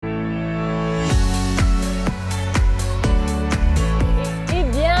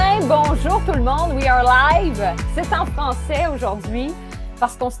Bonjour tout le monde, we are live. C'est en français aujourd'hui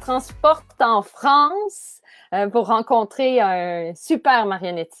parce qu'on se transporte en France pour rencontrer un super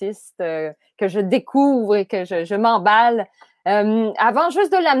marionnettiste que je découvre et que je m'emballe. Avant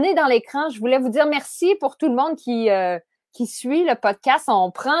juste de l'amener dans l'écran, je voulais vous dire merci pour tout le monde qui suit le podcast. On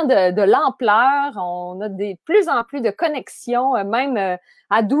prend de l'ampleur, on a de plus en plus de connexions, même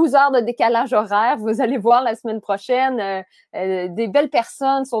à 12 heures de décalage horaire. Vous allez voir la semaine prochaine des belles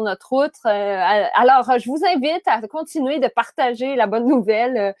personnes sur notre route. Alors, je vous invite à continuer de partager la bonne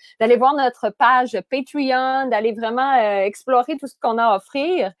nouvelle, d'aller voir notre page Patreon, d'aller vraiment explorer tout ce qu'on a à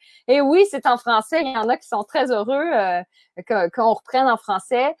offrir. Et oui, c'est en français. Il y en a qui sont très heureux qu'on reprenne en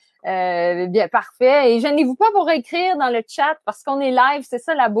français. Bien, parfait. Et gênez-vous pas pour écrire dans le chat parce qu'on est live. C'est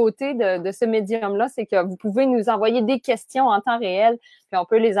ça la beauté de ce médium-là, c'est que vous pouvez nous envoyer des questions en temps réel, puis on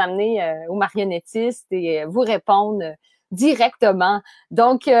peut les amener aux marionnettistes et vous répondre directement.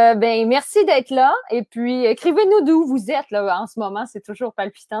 Donc, merci d'être là. Et puis, écrivez-nous d'où vous êtes là en ce moment. C'est toujours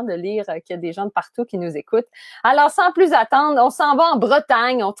palpitant de lire qu'il y a des gens de partout qui nous écoutent. Alors, sans plus attendre, on s'en va en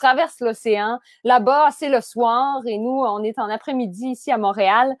Bretagne. On traverse l'océan. Là-bas, c'est le soir et nous, on est en après-midi ici à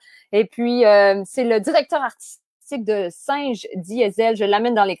Montréal. Et puis, c'est le directeur artistique de Singe Diesel. Je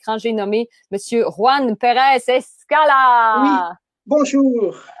l'amène dans l'écran. J'ai nommé Monsieur Juan Pérez Escala. Oui,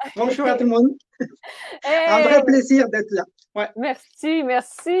 bonjour. Bonjour à tout le monde. Un vrai plaisir d'être là. Ouais. Merci.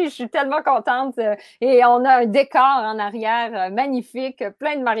 Je suis tellement contente. Et on a un décor en arrière magnifique,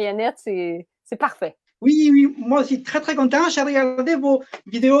 plein de marionnettes. C'est parfait. Oui, moi aussi, très, très content. J'ai regardé vos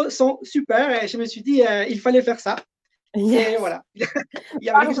vidéos, sont super. Et je me suis dit, il fallait faire ça. Yes. Et voilà. Il y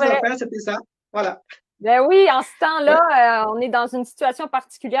avait quelque chose à faire, c'était ça. Voilà. Ben oui, en ce temps-là, on est dans une situation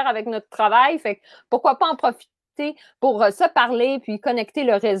particulière avec notre travail. Fait que pourquoi pas en profiter pour se parler puis connecter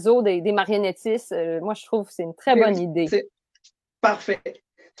le réseau des marionnettistes. Moi, je trouve que c'est une très bonne idée. C'est parfait.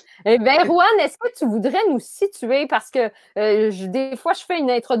 Eh bien, Juan, est-ce que tu voudrais nous situer? Parce que des fois, je fais une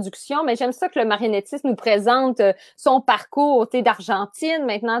introduction, mais j'aime ça que le marionnettiste nous présente son parcours. Tu es d'Argentine,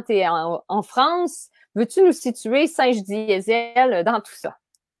 maintenant tu es en France. Veux-tu nous situer, Singe Diesel, dans tout ça?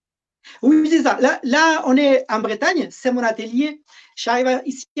 Oui, c'est ça. Là, on est en Bretagne, c'est mon atelier. J'arrive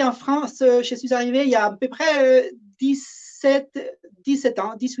ici en France, je suis arrivé il y a à peu près 18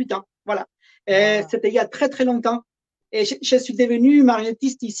 ans. Voilà. Wow. C'était il y a très, très longtemps. Et je suis devenu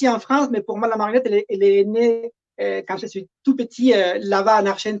marionnettiste ici en France, mais pour moi, la marionnette, elle est née quand je suis tout petit là-bas en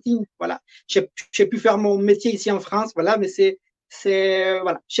Argentine. Voilà. J'ai pu faire mon métier ici en France, voilà, mais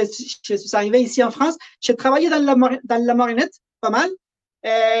voilà. Je suis arrivé ici en France. J'ai travaillé dans la marionnette pas mal.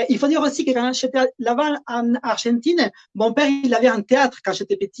 Il faut dire aussi que quand j'étais là-bas en Argentine, mon père, il avait un théâtre quand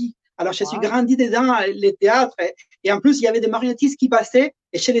j'étais petit. Alors, je suis grandi dedans les théâtres. Et en plus, il y avait des marionnettistes qui passaient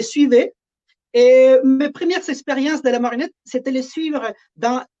et je les suivais. Et mes premières expériences de la marionnette, c'était les suivre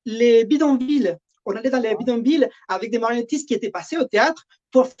dans les bidonvilles. On allait dans les bidonvilles avec des marionnettistes qui étaient passés au théâtre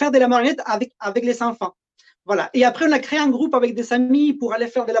pour faire de la marionnette avec les enfants. Voilà. Et après, on a créé un groupe avec des amis pour aller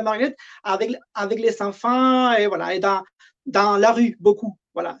faire de la marionnette avec les enfants et voilà. Et dans la rue, beaucoup.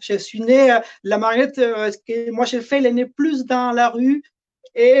 Voilà. Je suis né, la marionnette, ce que moi j'ai fait, elle est née plus dans la rue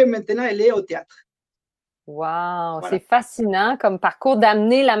et maintenant elle est au théâtre. Wow, voilà. C'est fascinant comme parcours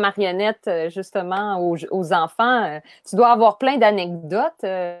d'amener la marionnette justement aux enfants. Tu dois avoir plein d'anecdotes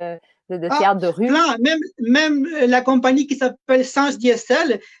de théâtre de rue. Plein. Même la compagnie qui s'appelle Singe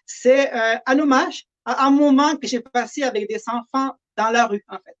Diesel, c'est un hommage à un moment que j'ai passé avec des enfants dans la rue,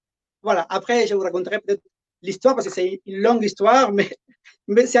 en fait. Voilà. Après, je vous raconterai peut-être l'histoire parce que c'est une longue histoire, mais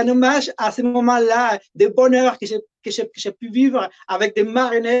c'est un hommage à ce moment-là de bonheur que j'ai pu vivre avec des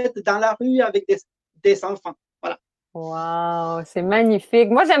marionnettes dans la rue, avec des enfants. Voilà. Wow, c'est magnifique.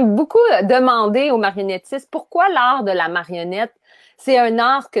 Moi, j'aime beaucoup demander aux marionnettistes pourquoi l'art de la marionnette, c'est un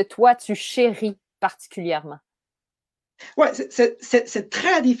art que toi, tu chéris particulièrement. Ouais, c'est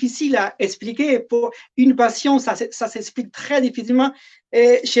très difficile à expliquer. Pour une passion, ça s'explique très difficilement.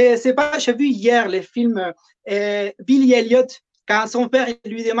 Et je sais pas, j'ai vu hier le film Billy Elliot, quand son père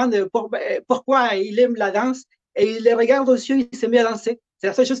lui demande pourquoi il aime la danse, et il le regarde aux yeux, il se met à danser. C'est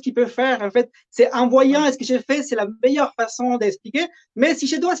la seule chose qu'il peut faire, en fait. C'est en voyant ce que j'ai fait, c'est la meilleure façon d'expliquer. Mais si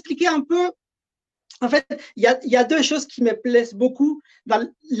je dois expliquer un peu, en fait, il y a deux choses qui me plaisent beaucoup dans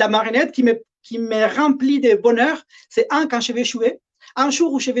la marionnette, qui me remplit de bonheur. C'est quand je vais jouer. Un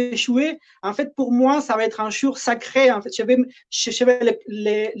jour où je vais jouer, en fait, pour moi, ça va être un jour sacré. En fait, je vais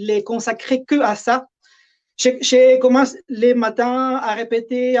les consacrer que à ça. Je commence les matins à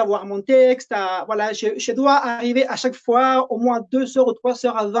répéter, à voir mon texte. Voilà, je dois arriver à chaque fois au moins 2 heures ou 3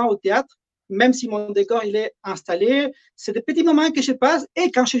 heures avant au théâtre, même si mon décor il est installé. C'est des petits moments que je passe et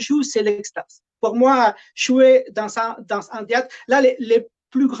quand je joue, c'est l'extase. Pour moi, jouer dans un théâtre, là,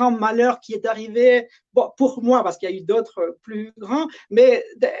 plus grand malheur qui est arrivé, bon, pour moi, parce qu'il y a eu d'autres plus grands, mais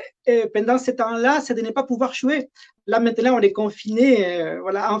pendant ce temps-là, c'est de ne pas pouvoir jouer. Là, maintenant, on est confiné.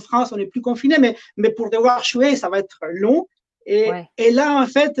 Voilà, en France, on n'est plus confiné, mais pour devoir jouer, ça va être long. Et là, en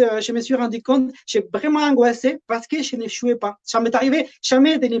fait, je me suis rendu compte, j'ai vraiment angoissé parce que je ne jouais pas. Ça m'est arrivé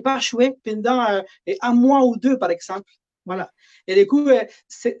jamais de ne pas jouer pendant un mois ou deux, par exemple. Voilà. Et du coup,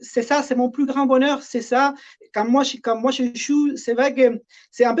 c'est ça, c'est mon plus grand bonheur, c'est ça. Quand moi je joue, c'est vrai que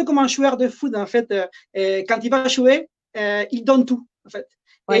c'est un peu comme un joueur de foot, en fait. Quand il va jouer, il donne tout, en fait.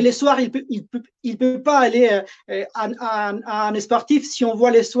 Ouais. Et les soirs, il peut pas aller à un sportif. Si on voit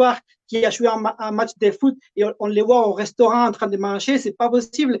les soirs qui a joué un match de foot et on les voit au restaurant en train de manger, c'est pas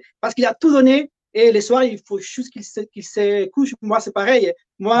possible parce qu'il a tout donné. Et les soirs, il faut juste qu'il se couche. Moi, c'est pareil.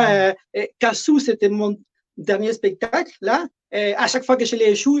 Moi, Cassou, c'était mon dernier spectacle, là. À chaque fois que je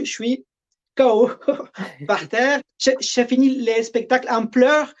les joue, je suis KO par terre. J'ai fini les spectacles en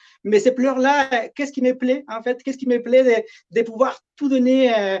pleurs, mais ces pleurs-là, qu'est-ce qui me plaît, en fait? Qu'est-ce qui me plaît de pouvoir tout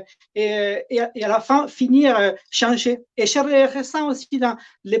donner et à la fin finir changer. Et je ressens aussi dans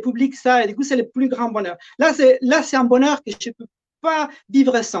le public ça, et du coup, c'est le plus grand bonheur. Là, c'est un bonheur que je ne peux pas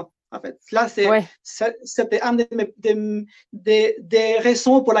vivre sans. En fait, là, c'était un des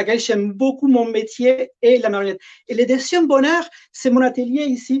raisons pour lesquelles j'aime beaucoup mon métier et la marionnette. Et le deuxième bonheur, c'est mon atelier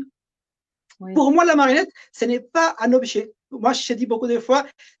ici. Oui. Pour moi, la marionnette, ce n'est pas un objet. Moi, je dis beaucoup de fois,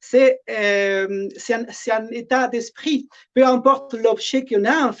 c'est un état d'esprit. Peu importe l'objet qu'on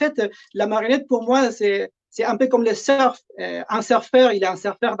a, en fait, la marionnette, pour moi, c'est un peu comme le surf. Un surfeur, il est un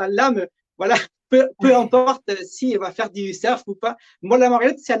surfeur dans l'âme. Voilà. Peu importe s'il va faire du surf ou pas. Moi, la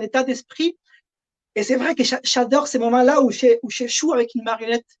marionnette, c'est un état d'esprit. Et c'est vrai que j'adore ces moments-là où je joue avec une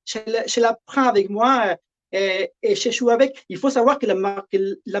marionnette. Je la prends avec moi et je joue avec. Il faut savoir que la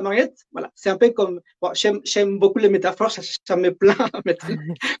marionnette, voilà, c'est un peu comme. Bon, j'aime beaucoup les métaphores, ça me plaint maintenant.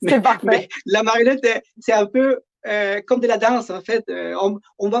 Mais la marionnette, c'est un peu comme de la danse, en fait. On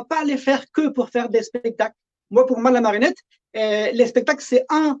ne va pas les faire que pour faire des spectacles. Moi, pour moi, la marionnette, les spectacles, c'est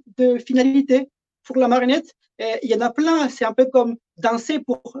un de finalité. Pour la marionnette, il y en a plein. C'est un peu comme danser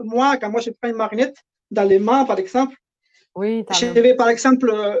pour moi. Quand moi, je prends une marionnette dans les mains, par exemple, oui, je vais, par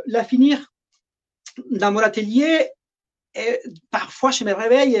exemple, la finir dans mon atelier. Et parfois, je me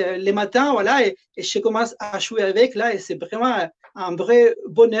réveille les matins, voilà, et je commence à jouer avec, là, et c'est vraiment un vrai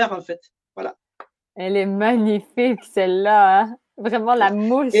bonheur, en fait. Voilà. Elle est magnifique, celle-là. Hein? Vraiment, la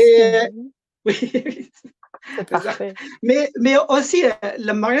mousse. Oui. C'est parfait. Mais aussi,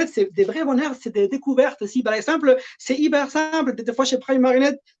 la marionnette, c'est des vrais bonheurs, c'est des découvertes aussi. Par exemple, c'est hyper simple. Des fois, je prends une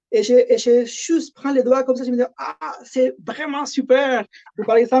marionnette et je juste prends les doigts comme ça, je me dis, ah, c'est vraiment super. Ou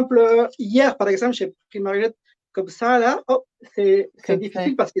par exemple, hier, par exemple, j'ai pris une marionnette comme ça, là. Oh, c'est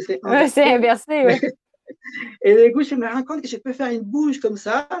difficile parce que c'est inversé. C'est inversé, oui. Et du coup, je me rends compte que je peux faire une bouche comme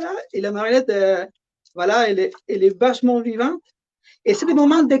ça, là, et la marionnette, voilà, elle est vachement vivante. Et c'est des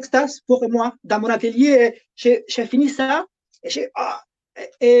moments d'extase pour moi. Dans mon atelier, j'ai fini ça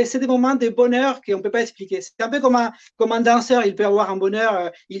et c'est des moments de bonheur qu'on ne peut pas expliquer. C'est un peu comme un danseur, il peut avoir un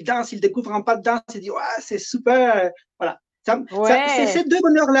bonheur, il danse, il découvre un pas de danse, il dit ouais, c'est super. Voilà. C'est ces deux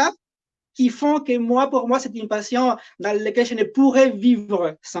bonheurs-là qui font que pour moi, c'est une passion dans laquelle je ne pourrais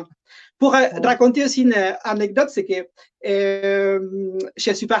vivre sans. Pour raconter aussi une anecdote, c'est que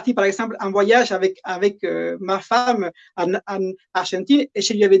je suis partie, par exemple, en voyage avec ma femme en Argentine et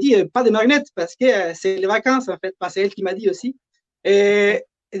je lui avais dit pas de marionnettes parce que c'est les vacances, en fait. C'est elle qui m'a dit aussi. Et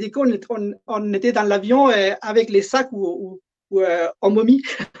du coup, on était dans l'avion avec les sacs où en momie,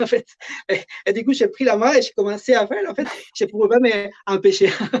 en fait. Et du coup, j'ai pris la main et j'ai commencé à faire. En fait, je ne pouvais pas m'empêcher.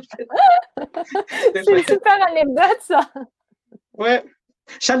 C'est une super anecdote, ça. Ouais.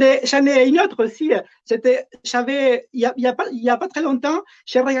 J'en ai une autre aussi. Il y a pas très longtemps,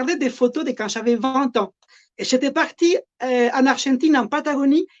 j'ai regardé des photos de quand j'avais 20 ans. Et j'étais partie en Argentine, en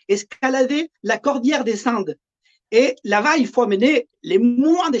Patagonie, escalader la cordillère des Andes. Et là-bas, il faut amener les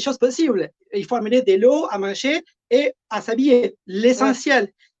moins de choses possibles. Il faut amener de l'eau à manger et à s'habiller,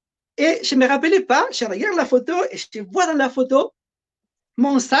 l'essentiel. Ouais. Et je ne me rappelais pas, je regarde la photo et je vois dans la photo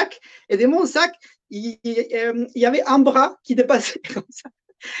mon sac. Et de mon sac, il y avait un bras qui dépassait comme ça.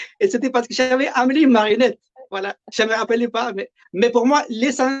 Et c'était parce que j'avais amené une marionnette. Voilà, je ne me rappelais pas. Mais pour moi,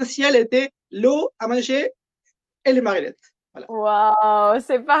 l'essentiel était l'eau à manger et les marionnettes. Voilà. Wow,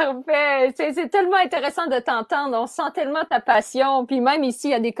 c'est parfait. C'est tellement intéressant de t'entendre. On sent tellement ta passion. Puis même ici,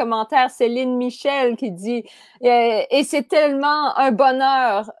 il y a des commentaires. Céline Michel qui dit et c'est tellement un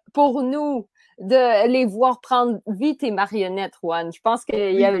bonheur pour nous de les voir prendre vie tes marionnettes, Juan. Je pense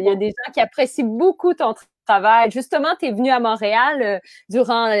qu'il y a des gens qui apprécient beaucoup ton travail. Justement, tu es venu à Montréal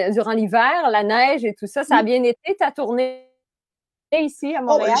durant l'hiver, la neige et tout ça. Ça a bien été ta tournée? ici à Oh,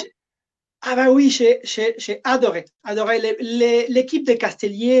 Montréal? ah ben oui, j'ai adoré, adoré l'équipe des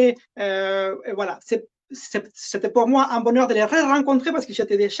Castelliers. Voilà, c'était pour moi un bonheur de les rencontrer parce que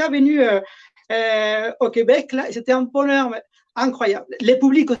j'étais déjà venu au Québec là, et c'était un bonheur incroyable. Les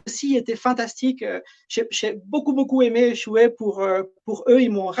publics aussi étaient fantastiques. J'ai beaucoup beaucoup aimé jouer pour eux.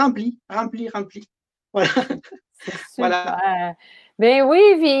 Ils m'ont rempli. Voilà, C'est voilà. super. Ben oui,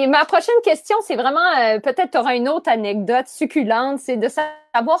 puis ma prochaine question, c'est vraiment, peut-être tu auras une autre anecdote succulente, c'est de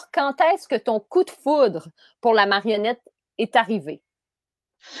savoir quand est-ce que ton coup de foudre pour la marionnette est arrivé.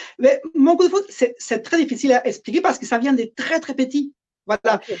 Mais mon coup de foudre, c'est très difficile à expliquer parce que ça vient des très très petits.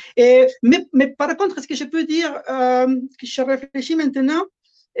 Voilà. OK. Mais par contre, ce que je peux dire, que je réfléchis maintenant,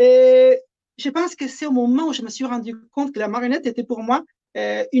 et je pense que c'est au moment où je me suis rendu compte que la marionnette était pour moi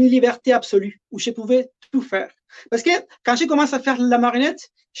une liberté absolue, où je pouvais tout faire. Parce que quand j'ai commencé à faire la marionnette,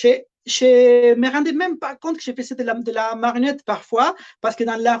 je me rendais même pas compte que je faisais de la marionnette parfois, parce que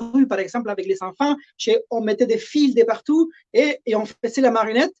dans la rue, par exemple, avec les enfants, on mettait des fils de partout et on faisait la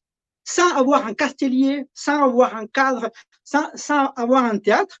marionnette sans avoir un castelier, sans avoir un cadre, sans avoir un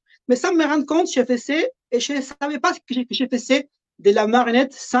théâtre. Mais sans me rendre compte, je faisais, et je ne savais pas que je faisais de la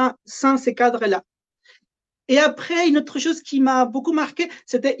marionnette sans ces cadres-là. Et après, une autre chose qui m'a beaucoup marqué,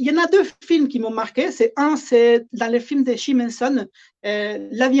 il y en a deux films qui m'ont marqué. C'est dans le film de Jim Henson,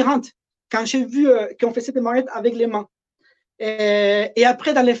 Labyrinthe, quand j'ai vu qu'on faisait des marionnettes avec les mains. Et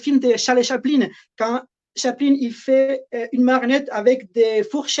après, dans le film de Charlie Chaplin, quand Chaplin il fait une marionnette avec des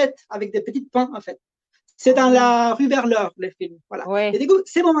fourchettes, avec des petites pains, en fait. C'est dans la rue vers l'or, le film. Voilà. Et Oui. du coup,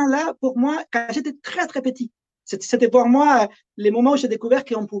 ces moments-là, pour moi, quand j'étais très, très petit, c'était pour moi les moments où j'ai découvert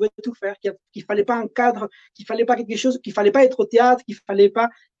qu'on pouvait tout faire, qu'il ne fallait pas un cadre, qu'il ne fallait pas quelque chose, qu'il ne fallait pas être au théâtre, qu'il ne fallait pas.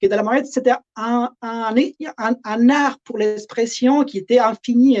 Que dans la marionnette, c'était un art pour l'expression qui était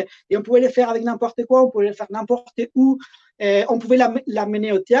infini et on pouvait le faire avec n'importe quoi, on pouvait le faire n'importe où, on pouvait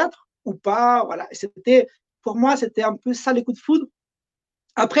l'amener au théâtre ou pas. Voilà. Pour moi, c'était un peu ça les coups de foudre.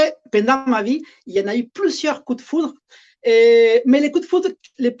 Après, pendant ma vie, il y en a eu plusieurs coups de foudre, mais les coups de foudre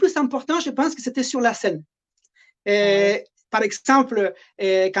les plus importants, je pense que c'était sur la scène. Oui. Par exemple,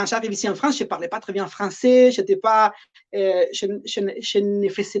 quand j'arrive ici en France, je ne parlais pas très bien français, je ne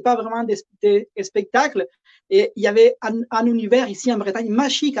faisais pas vraiment des spectacles. Et il y avait un univers ici en Bretagne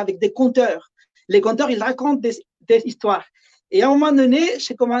magique avec des conteurs. Les conteurs, ils racontent des histoires. Et à un moment donné,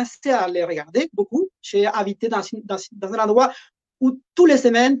 j'ai commencé à les regarder beaucoup. J'ai habité dans un endroit où tous les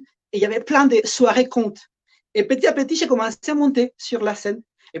semaines, il y avait plein de soirées contes. Et petit à petit, j'ai commencé à monter sur la scène.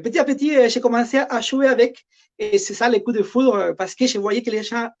 Et petit à petit, j'ai commencé à jouer avec. Et c'est ça les coups de foudre, parce que je voyais que les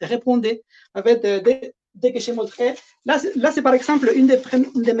gens répondaient. En fait, dès que je montrais, là c'est par exemple une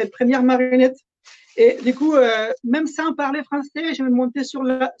de mes premières marionnettes. Et du coup, même sans parler français, je me montais sur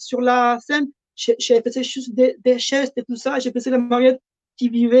la scène. Je faisais juste des gestes et tout ça. Je faisais la marionnette qui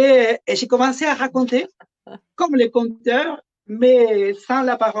vivait et j'ai commencé à raconter comme les conteurs, mais sans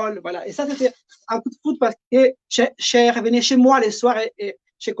la parole. Voilà. Et ça, c'était un coup de foudre parce que je revenais chez moi les soirs et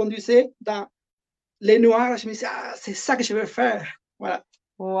je conduisais dans les noirs. Je me disais, ah, c'est ça que je veux faire. Voilà. Alors,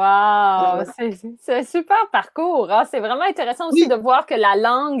 Wow, voilà. c'est un super parcours, hein. C'est vraiment intéressant aussi Oui, de voir que la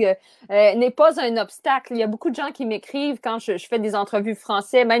langue n'est pas un obstacle. Il y a beaucoup de gens qui m'écrivent quand je fais des entrevues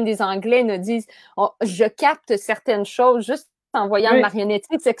français, même des Anglais me disent oh, je capte certaines choses juste en voyant le oui,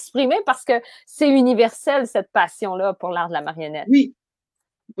 marionnettiste s'exprimer parce que c'est universel cette passion-là pour l'art de la marionnette. oui,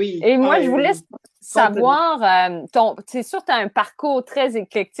 oui. Et Ah, moi, je voulais complètement. savoir, c'est sûr, tu as un parcours très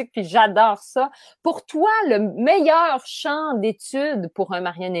éclectique, puis j'adore ça. Pour toi, le meilleur champ d'études pour un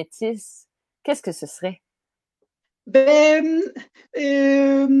marionnettiste, qu'est-ce que ce serait? Ben,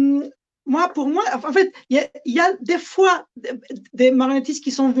 moi, pour moi, en fait, il y a des fois des marionnettistes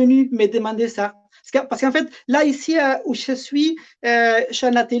qui sont venus me demander ça. Parce qu'en fait, là, ici, où je suis, chez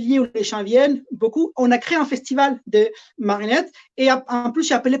un atelier où les gens viennent, beaucoup, on a créé un festival de marionnettes. Et en plus,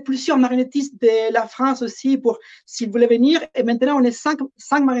 j'ai appelé plusieurs marionnettistes de la France aussi pour s'ils voulaient venir. Et maintenant, on est cinq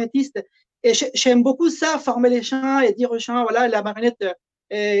marionnettistes. Et j'aime beaucoup ça, former les gens et dire aux gens, voilà, la marionnette,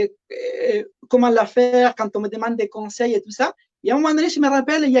 comment la faire quand on me demande des conseils et tout ça. Et à un moment donné, je me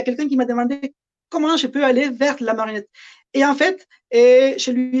rappelle, il y a quelqu'un qui m'a demandé comment je peux aller vers la marionnette. Et en fait,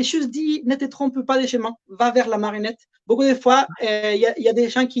 je lui ai juste dit, ne te trompe pas de chemin, va vers la marionnette. Beaucoup de fois, y a des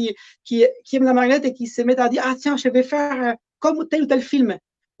gens qui aiment la marionnette et qui se mettent à dire, ah tiens, je vais faire comme tel ou tel film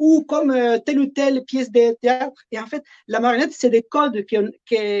ou comme telle ou telle pièce de théâtre. Et en fait, la marionnette, c'est des codes,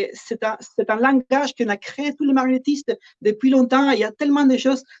 c'est un langage qu'on a créé tous les marionnettistes depuis longtemps. Il y a tellement de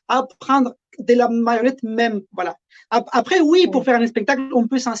choses à apprendre de la marionnette même. Voilà. Après, oui, pour faire un spectacle, on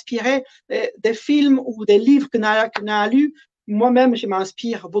peut s'inspirer des films ou des livres qu'on a lus, moi-même, je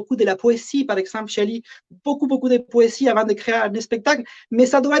m'inspire beaucoup de la poésie, par exemple, je lis beaucoup de poésie avant de créer un spectacle, mais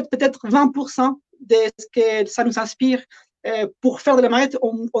ça doit être peut-être 20% de ce que ça nous inspire. Pour faire de la marionnette,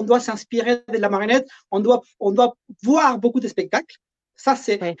 on doit s'inspirer de la marionnette, on doit voir beaucoup de spectacles. Ça,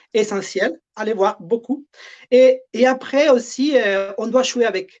 c'est essentiel, aller voir beaucoup. Et après aussi, on doit jouer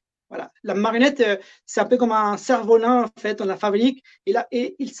avec. Voilà. La marionnette, c'est un peu comme un cerf-volant, en fait, on la fabrique,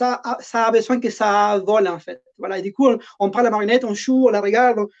 ça a besoin que ça vole, en fait. Voilà. Et du coup, on prend la marionnette, on joue, on la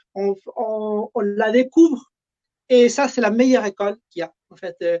regarde, on la découvre. Et ça, c'est la meilleure école qu'il y a, en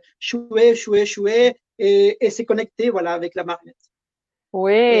fait. Jouer et se connecter, voilà, avec la marionnette.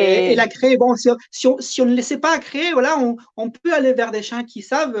 Oui. Et la créer, bon, si on ne le sait pas créer, voilà, on peut aller vers des gens qui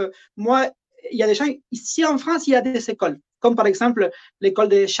savent. Moi, il y a des gens, ici en France, il y a des écoles, comme par exemple l'école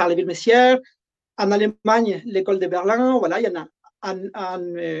de Charleville-Mézières, en Allemagne, l'école de Berlin, voilà, il y en a en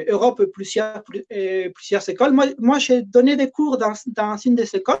Europe plusieurs écoles. Moi j'ai donné des cours dans une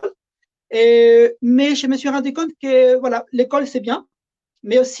des écoles, mais je me suis rendu compte que voilà, l'école c'est bien,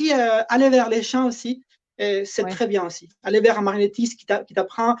 mais aussi aller vers les champs aussi, c'est très bien aussi. Aller vers un marionnettiste qui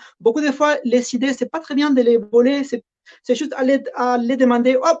t'apprend. Beaucoup de fois, les idées, c'est pas très bien de les voler, c'est juste aller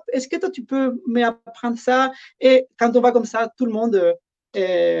demander, hop, est-ce que toi tu peux m'apprendre ça? Et quand on va comme ça, tout le monde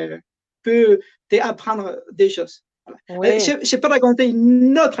peut t'apprendre des choses. Voilà. Oui. Je peux raconter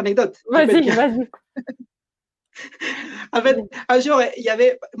une autre anecdote. Vas-y. En fait, un jour, il y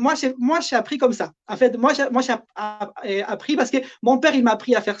avait. Moi, j'ai appris comme ça. En fait, moi, j'ai appris parce que mon père, il m'a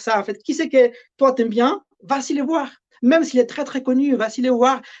appris à faire ça. En fait, qui c'est que toi, t'aimes bien? Vas-y les voir. Même s'il est très, très connu, vas-y les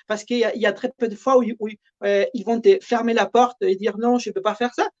voir. Parce qu'il y a très peu de fois où ils vont te fermer la porte et dire non, je ne peux pas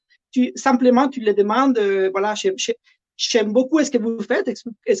faire ça. Simplement, tu les demandes. Voilà, j'aime beaucoup ce que vous faites.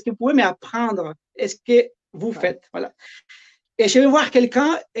 Est-ce que vous pouvez m'apprendre? Est-ce que vous faites? Voilà. Et je vais voir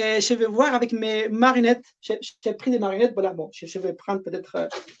quelqu'un et je vais voir avec mes marionnettes. J'ai pris des marionnettes. Voilà, bon, je vais prendre peut-être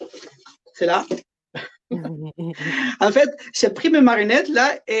celle-là. En fait, j'ai pris mes marionnettes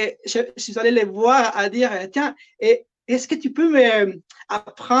là et je suis allé les voir à dire tiens, est-ce que tu peux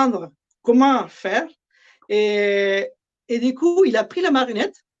m'apprendre comment faire? Et du coup, il a pris la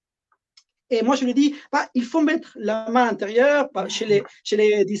marionnette. Et moi, je lui ai dit, bah, il faut mettre la main à l'intérieur. Bah, je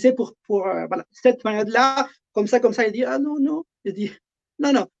les disais pour voilà, cette marionnette-là, comme ça. Il dit, ah non. Je dis,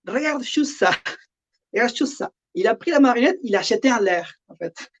 non, regarde juste ça. Regarde juste ça. Il a pris la marionnette, il l'a jetée en l'air, en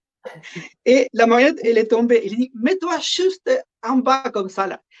fait. Et la marionnette, elle est tombée. Il dit, mets-toi juste en bas comme ça,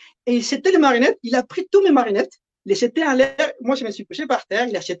 là. Et il jetait les marionnettes, il a pris tous mes marionnettes, les jetait en l'air. Moi, je me suis couché par terre,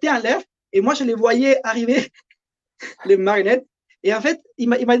 il a jeté en l'air. Et moi, je les voyais arriver, les marionnettes. Et en fait, il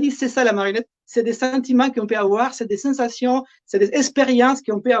m'a dit, c'est ça la marionnette. C'est des sentiments qu'on peut avoir, c'est des sensations, c'est des expériences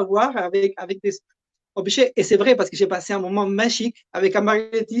qu'on peut avoir avec des objets. Et c'est vrai parce que j'ai passé un moment magique avec un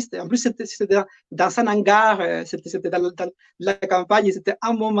marionnettiste. En plus, c'était dans un hangar, c'était dans la campagne. C'était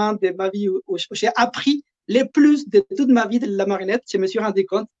un moment de ma vie où j'ai appris le plus de toute ma vie de la marionnette. Je me suis rendu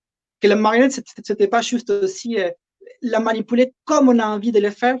compte que la marionnette, c'était pas juste aussi la manipuler comme on a envie de le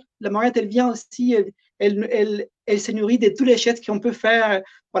faire. La marionnette, elle vient aussi, elle se nourrit de tous les gestes qu'on peut faire.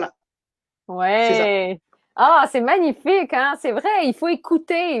 Voilà. Ouais. Ah, c'est magnifique, hein? C'est vrai, il faut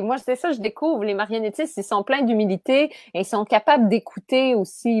écouter. Moi, c'est ça, je découvre. Les marionnettistes, ils sont pleins d'humilité et ils sont capables d'écouter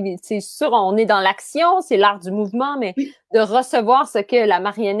aussi. C'est sûr, on est dans l'action, c'est l'art du mouvement, mais de recevoir ce que la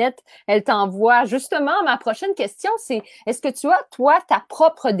marionnette, elle t'envoie. Justement, ma prochaine question, c'est, est-ce que tu as, toi, ta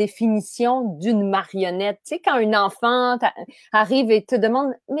propre définition d'une marionnette? Tu sais, quand un enfant arrive et te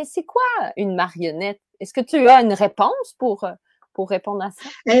demande, mais c'est quoi une marionnette? Est-ce que tu as une réponse pour répondre à ça?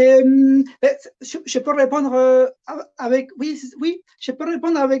 Je peux répondre avec, oui, je peux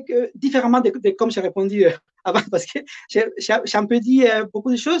répondre avec différemment de comme j'ai répondu avant, parce que j'ai un peu dit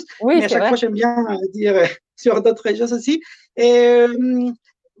beaucoup de choses, oui, mais à chaque fois, j'aime bien dire sur d'autres choses aussi. Et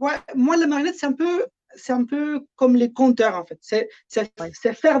ouais, moi, la marionnette, c'est un peu comme les conteurs, en fait. C'est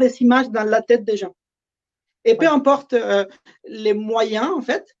faire des images dans la tête des gens. Et peu importe les moyens, en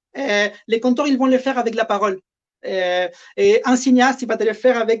fait, les conteurs, ils vont les faire avec la parole. Et un cinéaste, il va te le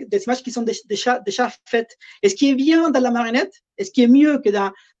faire avec des images qui sont déjà faites. Et ce qui est bien dans la marionnette, et ce qui est mieux que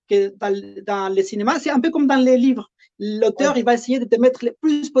dans le cinéma, c'est un peu comme dans les livres. L'auteur, il va essayer de te mettre le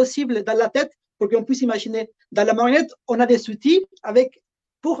plus possible dans la tête pour qu'on puisse imaginer. Dans la marionnette, on a des outils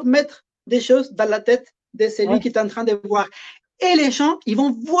pour mettre des choses dans la tête de celui qui est en train de voir. Et les gens, ils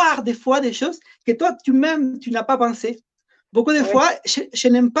vont voir des fois des choses que toi, tu-même, tu n'as pas pensé. Beaucoup de fois, je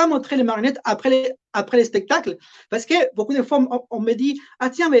n'aime pas montrer les marionnettes après les spectacles parce que beaucoup de fois, on me dit ah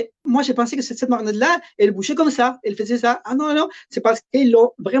tiens, mais moi, j'ai pensé que cette marionnette-là, elle bougeait comme ça, elle faisait ça. Ah non, c'est parce qu'ils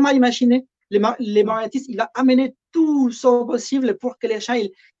l'ont vraiment imaginé. Les marionnettistes, il a amené tout son possible pour que les gens,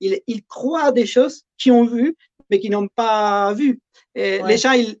 ils croient des choses qu'ils ont vues, mais qui n'ont pas vu. Les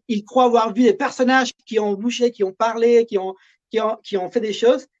gens, ils croient avoir vu des personnages qui ont bougé, qui ont parlé, qui ont fait des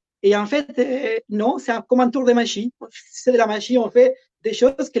choses. Et en fait, non, c'est comme un tour de magie. C'est de la magie, on fait des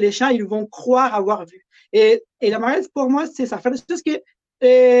choses que les gens, ils vont croire avoir vues. Et la marionnette, pour moi, c'est ça. Faire des choses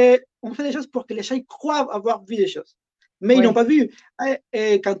on fait des choses pour que les gens ils croient avoir vu des choses. Mais ils n'ont pas vu.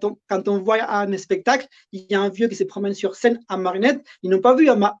 Et quand on voit un spectacle, il y a un vieux qui se promène sur scène en marionnette. Ils n'ont pas vu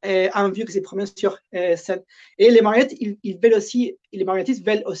un vieux qui se promène sur scène. Et les marionnettes, ils veulent aussi, les marionnettistes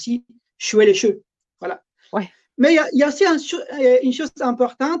veulent aussi jouer les jeux. Voilà. Ouais. Mais il y a aussi une chose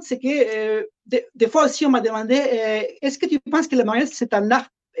importante, c'est que des fois aussi, on m'a demandé, est-ce que tu penses que la marionnette, c'est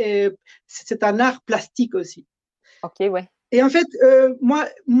un art plastique aussi? OK, ouais. Et en fait, moi,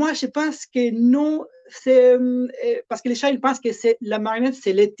 je pense que non, parce que les gens, ils pensent que la marionnette,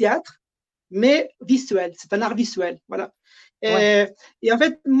 c'est le théâtre, mais visuel, c'est un art visuel, voilà. Ouais. Et en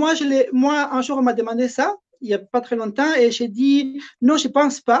fait, moi, un jour, on m'a demandé ça, il n'y a pas très longtemps, et j'ai dit, non, je ne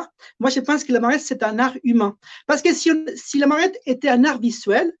pense pas. Moi, je pense que la marionnette, c'est un art humain. Parce que si la marionnette était un art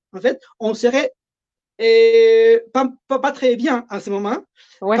visuel, en fait, on serait pas très bien en ce moment,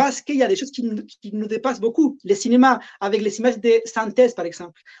 parce qu'il y a des choses qui nous dépassent beaucoup. Les cinémas, avec les images de synthèse, par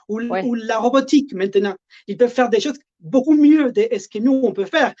exemple, ou la robotique maintenant, ils peuvent faire des choses beaucoup mieux de ce que nous, on peut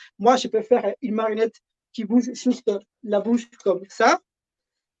faire. Moi, je peux faire une marionnette qui bouge juste la bouche comme ça.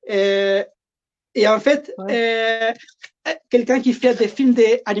 Et en fait, quelqu'un qui fait des films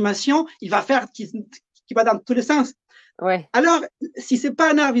d'animation, il va faire qui va dans tous les sens. Ouais. Alors, si c'est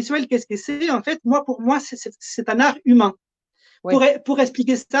pas un art visuel, qu'est-ce que c'est? En fait, pour moi, c'est un art humain. Ouais. Pour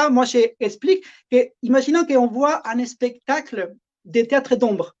expliquer ça, moi, j'explique que, imaginons qu'on voit un spectacle de théâtre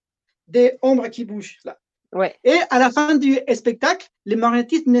d'ombre, des ombres qui bougent là. Ouais. Et à la fin du spectacle, les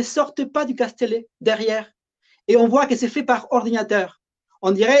marionnettistes ne sortent pas du castellet derrière. Et on voit que c'est fait par ordinateur.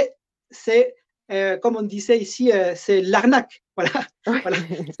 On dirait, c'est, comme on disait ici, c'est l'arnaque. Voilà. Voilà.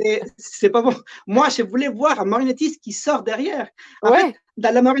 C'est pas bon. Moi, je voulais voir un marionnettiste qui sort derrière. En fait,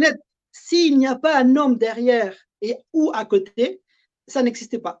 dans la marionnette, s'il n'y a pas un homme derrière ou à côté, ça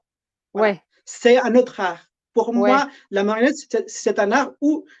n'existe pas. Voilà. C'est un autre art. Pour moi, la marionnette, c'est un art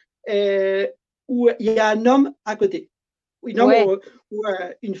où il y a un homme à côté. Un homme ou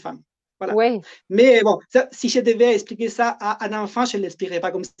une femme. Voilà. Mais bon, si je devais expliquer ça à un enfant, je ne l'expliquerais pas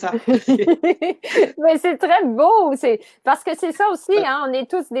comme ça. Mais c'est très beau. Parce que c'est ça aussi, hein, on est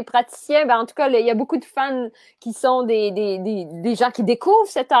tous des praticiens. En tout cas, il y a beaucoup de fans qui sont des gens qui découvrent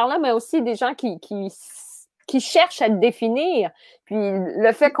cet art-là, mais aussi des gens qui cherchent à le définir. Puis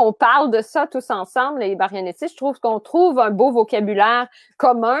le fait qu'on parle de ça tous ensemble, les marionnettistes, je trouve qu'on trouve un beau vocabulaire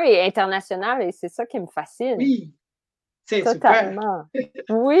commun et international, et c'est ça qui me fascine. Oui. C'est totalement. Super.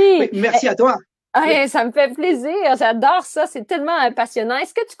 Oui. Merci à toi. Ça me fait plaisir. J'adore ça. C'est tellement passionnant.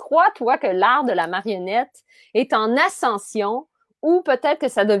 Est-ce que tu crois, toi, que l'art de la marionnette est en ascension ou peut-être que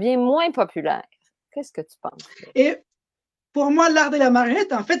ça devient moins populaire? Qu'est-ce que tu penses? Et pour moi, l'art de la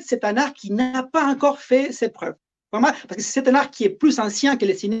marionnette, en fait, c'est un art qui n'a pas encore fait ses preuves. Vraiment, parce que c'est un art qui est plus ancien que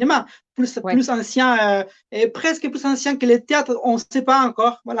le cinéma, plus ancien, presque plus ancien que le théâtre. On ne sait pas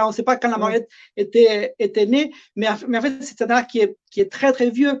encore. Voilà, on ne sait pas quand la marionnette était née, mais en fait, c'est un art qui est très, très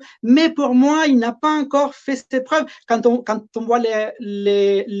vieux. Mais pour moi, il n'a pas encore fait ses preuves. Quand on voit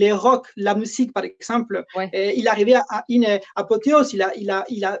les rock, la musique, par exemple, il arrivait à une apothéose. Il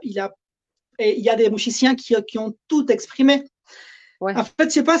y a des musiciens qui ont tout exprimé. En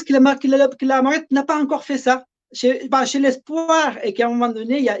fait, je pense que la marionnette n'a pas encore fait ça. J'ai l'espoir et qu'à un moment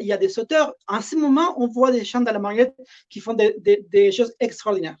donné, il y a des auteurs. En ce moment, on voit des gens dans la marionnette qui font des choses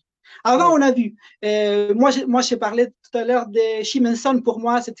extraordinaires. Avant, on a vu. Moi, j'ai parlé tout à l'heure de Jim Henson. Pour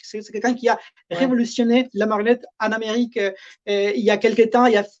moi, c'est quelqu'un qui a révolutionné la marionnette en Amérique. Il y a quelques temps,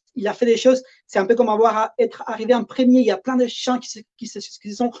 il a fait des choses. C'est un peu comme être arrivé en premier. Il y a plein de gens qui se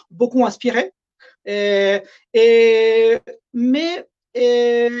sont beaucoup inspirés. Mais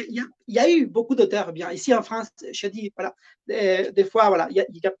il y a eu beaucoup d'auteurs. Bien, ici en France, je dis, voilà, des fois, voilà, il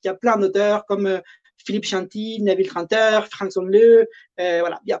y a plein d'auteurs comme Philippe Chanty, Neville Tranter, François Leu,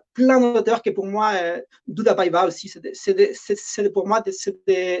 voilà, il y a plein d'auteurs que pour moi, Douda Paiva aussi, pour moi,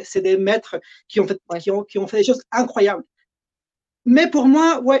 c'est des maîtres qui ont fait des choses incroyables. Mais pour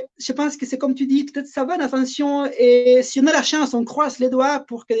moi, je pense que c'est comme tu dis, peut-être ça va en ascension, et si on a la chance, on croise les doigts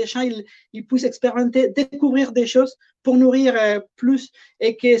pour que les gens ils puissent expérimenter, découvrir des choses pour nourrir plus,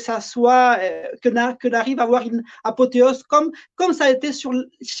 et que ça soit, qu'on arrive à avoir une apothéose, comme ça a été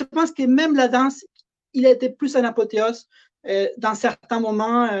je pense que même la danse, il a été plus en apothéose dans certains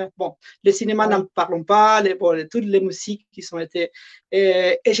moments. Bon, le cinéma, n'en parlons pas, toutes les musiques qui sont été,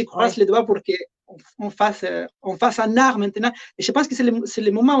 et je croise les doigts pour que on fasse un art maintenant. Et je pense que c'est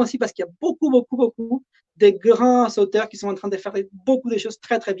le moment aussi parce qu'il y a beaucoup de grands auteurs qui sont en train de faire beaucoup de choses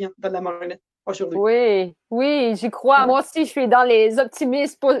très, très bien dans la marionnette aujourd'hui. Oui, oui, j'y crois. Ouais. Moi aussi, je suis dans les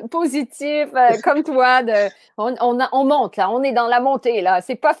optimistes positifs, comme toi. On monte, là. On est dans la montée, là.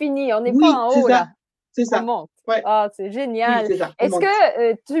 C'est pas fini. On n'est pas Oui, en c'est haut, là. ça. C'est On ça. monte. Ouais. Ah, c'est Oui, génial. c'est ça. On Est-ce monte.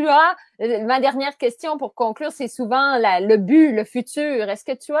 que tu as, ma dernière question pour conclure, c'est souvent le but, le futur. Est-ce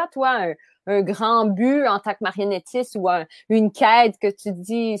que tu as, toi, un grand but en tant que marionnettiste ou une quête que tu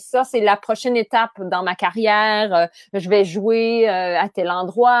dis, ça, c'est la prochaine étape dans ma carrière, je vais jouer à tel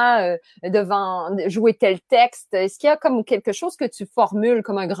endroit, jouer tel texte. Est-ce qu'il y a comme quelque chose que tu formules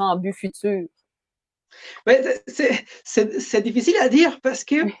comme un grand but futur? Ouais, c'est difficile à dire parce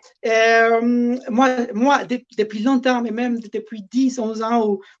que moi depuis longtemps, mais même depuis 10, 11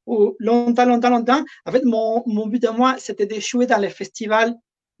 ans ou longtemps, en fait, mon but à moi, c'était de jouer dans les festivals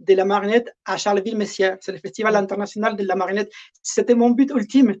de la marionnette à Charleville-Mézières. C'est le festival international de la marionnette. C'était mon but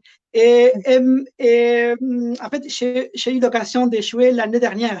ultime. Et en fait, j'ai eu l'occasion de jouer l'année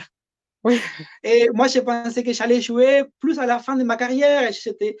dernière. Oui. Et moi, je pensais que j'allais jouer plus à la fin de ma carrière et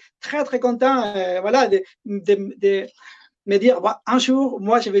j'étais très, très content voilà, de me dire, bah, un jour,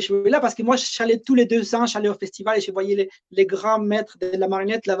 moi, je vais jouer là parce que moi, j'allais tous les 2 ans, j'allais au festival et je voyais les grands maîtres de la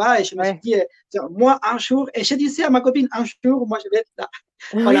marionnette là-bas et je me suis dit, moi, un jour, et je disais à ma copine, un jour, moi, je vais être là.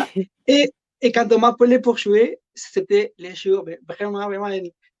 Voilà. Oui. Et quand on m'appelait pour jouer, c'était les jours, mais vraiment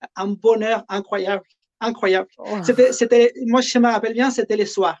un bonheur incroyable. Incroyable. Oh. Moi, je me rappelle bien, c'était les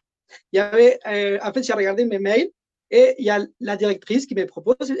soirs. Il y avait, en fait, j'ai regardé mes mails et il y a la directrice qui me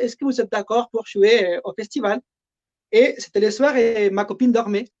propose, est-ce que vous êtes d'accord pour jouer au festival? Et c'était le soir et ma copine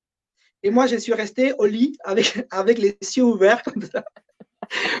dormait. Et moi, je suis resté au lit avec les yeux ouverts comme ça,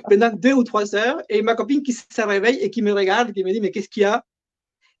 pendant 2 ou 3 heures. Et ma copine qui se réveille et qui me regarde, qui me dit, mais qu'est-ce qu'il y a?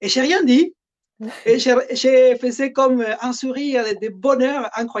 Et j'ai rien dit. Et j'ai fait comme un sourire de bonheur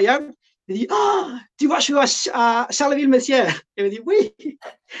incroyable. Il dit, oh, tu vas jouer à Charleville-Mézières. Il me dit, oui.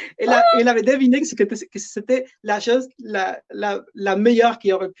 Et là, il avait deviné que c'était la chose la meilleure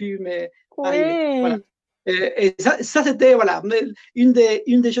qui aurait pu m'arriver. Voilà. Oui. Et ça c'était voilà, une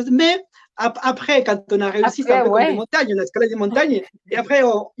des choses. Mais après, quand on a réussi, c'est un Après, peu comme des ouais. montagnes, on a escaladé des montagnes. Et après,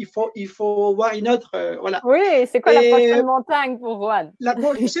 il faut voir une autre. Voilà. Oui, c'est quoi la Et prochaine montagne pour Juan? la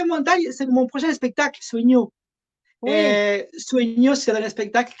prochaine montagne, c'est mon prochain spectacle, Sueño. Oui. Sueño, c'est un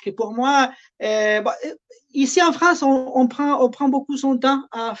spectacle que pour moi, bon, ici en France, on prend beaucoup son temps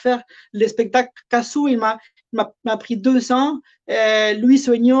à faire les spectacles. Cassou, il m'a pris 2 ans. Louis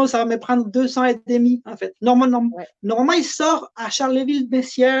Sueño, ça va me prendre 2 ans et demi, en fait. Ouais. Normalement, il sort à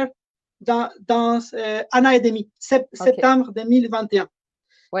Charleville-Mézières dans un an et demi, septembre 2021.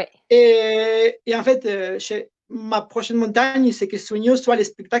 Ouais. Et en fait, ma prochaine montagne, c'est que Sueño soit le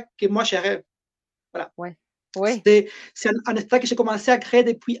spectacle que moi, je rêve. Voilà. Ouais. Oui. C'est un spectacle que j'ai commencé à créer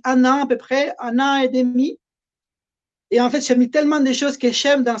depuis un an à peu près, un an et demi. Et en fait, j'ai mis tellement de choses que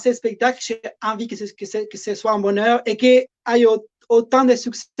j'aime dans ces spectacles, j'ai envie que ce soit un bonheur et qu'il y ait autant de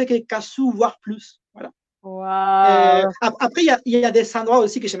succès que Cassou, voire plus. Voilà. Wow. Après, il y a des endroits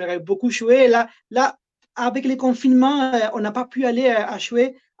aussi que j'aimerais beaucoup jouer. Là, avec les confinements, on n'a pas pu aller à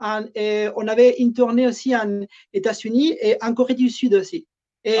jouer. On avait une tournée aussi en États-Unis et en Corée du Sud aussi.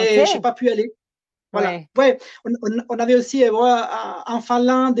 Et je n'ai OK. pas pu aller. Voilà. Ouais. Ouais, on avait aussi en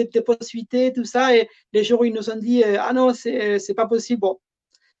Finlande des possibilités, tout ça, et les jours où ils nous ont dit ah non, c'est pas possible. Bon,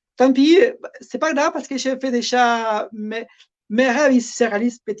 tant pis, c'est pas grave parce que j'ai fait déjà mes rêves, ils se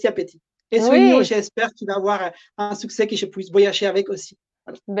réalisent petit à petit. Et Sueño, Oui. j'espère qu'il va avoir un succès que je puisse voyager avec aussi.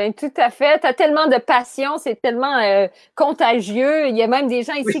 Voilà. Ben tout à fait. Tu as tellement de passion, c'est tellement contagieux. Il y a même des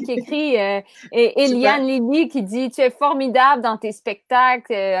gens ici Oui, qui écrivent et super. Eliane Lily qui dit tu es formidable dans tes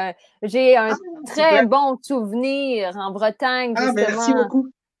spectacles. J'ai un Ah, très super. bon souvenir en Bretagne Ah, merci justement. beaucoup.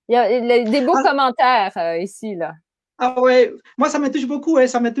 Il y a des beaux Ah, commentaires ici là. Ah ouais, moi ça me touche beaucoup, hein,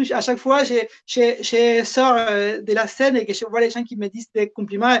 ça me touche. À chaque fois, je sors de la scène et que je vois les gens qui me disent des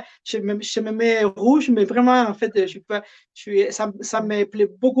compliments, je me mets rouge, mais vraiment, en fait, ça me plaît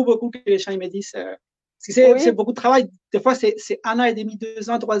beaucoup que les gens ils me disent. Parce que c'est Oui. beaucoup de travail. Des fois, c'est un an et demi,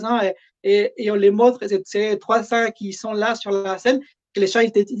 2 ans, 3 ans, et on les montre. C'est 3 ans qui sont là sur la scène, que les gens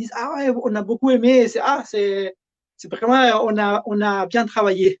ils te disent, ah ouais, on a beaucoup aimé. C'est vraiment, on a bien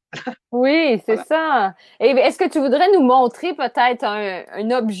travaillé. Oui, c'est Voilà. ça. Et est-ce que tu voudrais nous montrer peut-être un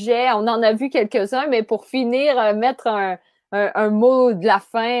objet? On en a vu quelques-uns, mais pour finir, mettre un mot de la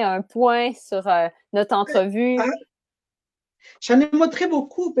fin, un point sur notre entrevue. Ah, j'en ai montré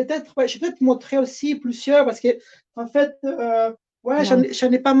beaucoup, peut-être, ouais, je vais te montrer aussi plusieurs parce que, en fait, ouais, Non.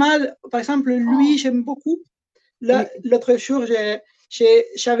 j'en ai pas mal. Par exemple, lui, Oh, j'aime beaucoup. oui. L'autre jour,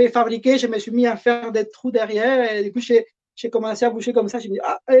 j'avais fabriqué, je me suis mis à faire des trous derrière et du coup, j'ai commencé à bouger comme ça. Je me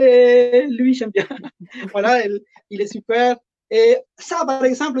dis, lui, j'aime bien. Voilà, il est super. Et ça, par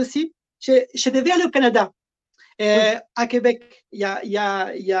exemple, aussi, je devais aller au Canada, à Québec, il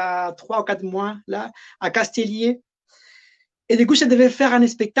y a 3 ou 4 mois, là, à Castellier. Et du coup, je devais faire un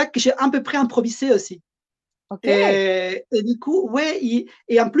spectacle que j'ai à peu près improvisé aussi. OK. Et du coup, ouais,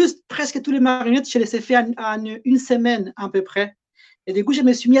 et en plus, presque tous les marionnettes, je les ai fait en une semaine à peu près. Et du coup, je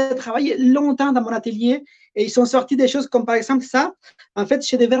me suis mis à travailler longtemps dans mon atelier et ils sont sortis des choses comme par exemple ça. En fait,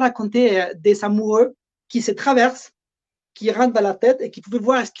 je devais raconter des amoureux qui se traversent, qui rentrent dans la tête et qui pouvaient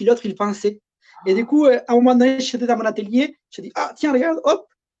voir ce que l'autre il pensait. Et du coup, à un moment donné, j'étais dans mon atelier, je dis, ah, tiens, regarde, hop.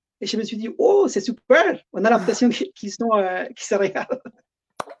 Et je me suis dit, oh, c'est super. On a l'impression qu'ils se regardent,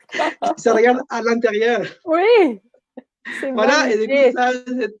 qu'ils se regardent à l'intérieur. Oui, c'est Voilà, et du coup,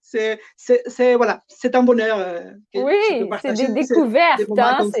 magnifique. ça, voilà, c'est un bonheur que je peux Oui, c'est des partager des découvertes, moments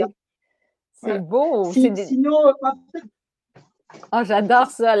hein? comme ça. C'est Ouais. beau. Sinon, Oh,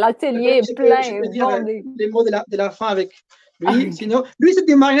 j'adore ça. L'atelier peut-être est je plein, peux dire bondé. les mots de la fin avec Ah, lui. Sinon, lui, c'est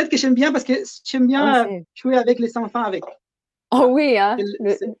des marionnettes que j'aime bien parce que j'aime oh, bien jouer avec les enfants avec. oh Voilà. oui, hein?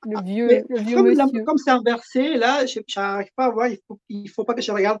 Mais Le vieux monsieur. comme c'est inversé, là, je n'arrive pas à voir. Il faut pas que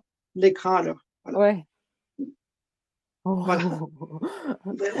je regarde l'écran alors. Voilà. Ouais. Voilà. Oh.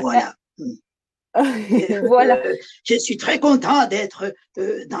 Ben, voilà. Voilà. Je suis très content d'être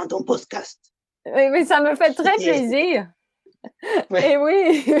dans ton podcast. Oui, mais ça me fait très C'était. plaisir. Ouais. Et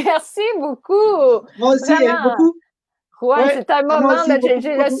oui, merci beaucoup. Moi aussi, Vraiment. beaucoup. Juan, Ouais. c'est un Ah, moi moment, aussi, là, beaucoup,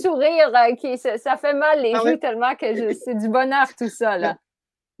 j'ai le beaucoup. sourire ça fait mal les Ah joues ouais. tellement que c'est du bonheur tout ça, là.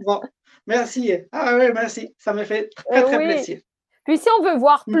 Bon, merci. Ah ouais, merci. Ça me fait très, très Oui. plaisir. Puis si on veut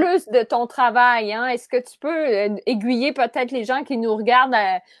voir Mm. plus de ton travail, hein, est-ce que tu peux aiguiller peut-être les gens qui nous regardent?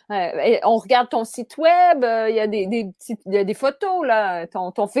 On regarde ton site web, il y a il y a des photos, là,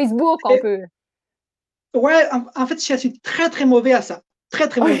 ton Facebook, on Et, peut. ouais, en fait, je suis très, très mauvais à ça. Très,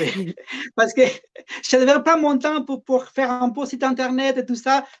 très mauvais. Parce que je n'avais pas mon temps pour faire un beau site internet et tout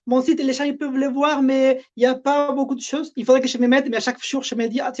ça. Mon site, les gens ils peuvent le voir, mais il n'y a pas beaucoup de choses. Il faudrait que je me mette, mais à chaque jour, je me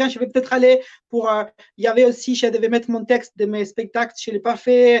dis, ah tiens, je vais peut-être aller pour. Il y avait aussi, je devais mettre mon texte de mes spectacles, je ne l'ai pas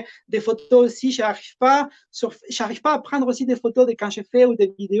fait. Des photos aussi, je n'arrive pas à prendre aussi des photos de quand je fais ou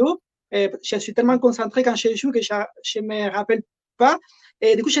des vidéos. Et je suis tellement concentré quand je joue que je ne me rappelle pas.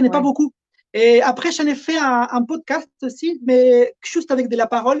 Et du coup, je n'ai pas Ouais, beaucoup. Et après, j'en ai fait un podcast aussi, mais juste avec de la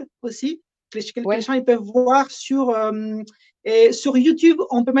parole aussi, que les ouais, gens ils peuvent voir et sur YouTube.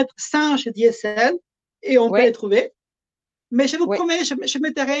 On peut mettre Singe DSL et on peut ouais, les trouver. Mais je vous ouais. promets, je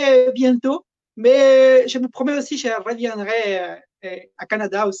m'éterai bientôt. Mais je vous promets aussi, je reviendrai à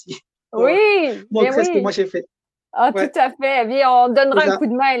Canada aussi pour Oui, bien montrer ce que moi oui. j'ai fait. Ah, tout Ouais, à fait. Bien, on c'est donnera un ça. coup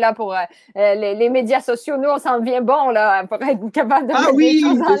de main là pour les médias sociaux. Nous, on s'en devient bon là pour être capable de Ah mettre des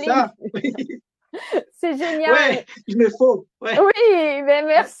choses oui, en c'est ligne. ça. Oui. C'est génial. Ouais, il me faut. Ouais, Oui, ben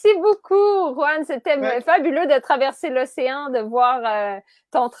merci beaucoup, Juan. C'était ouais, fabuleux de traverser l'océan, de voir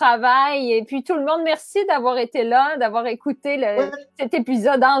ton travail. Et puis tout le monde, merci d'avoir été là, d'avoir écouté ouais, cet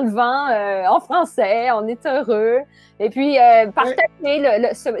épisode en le vent, en français. On est heureux. Et puis ouais.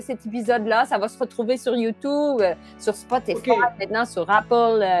 partagez cet épisode-là. Ça va se retrouver sur YouTube, sur Spotify, Ok, maintenant sur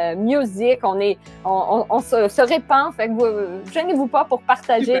Apple Music. On se répand. Fait que gênez-vous pas pour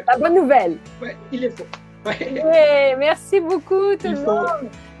partager super. la bonne nouvelle. Ouais, il est faut. Ouais, Oui, merci beaucoup tout il le faut. monde.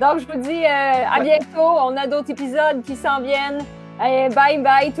 Donc, je vous dis à Ouais. bientôt. On a d'autres épisodes qui s'en viennent. Allez, bye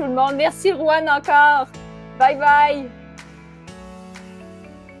bye tout le monde. Merci Rouen encore. Bye bye.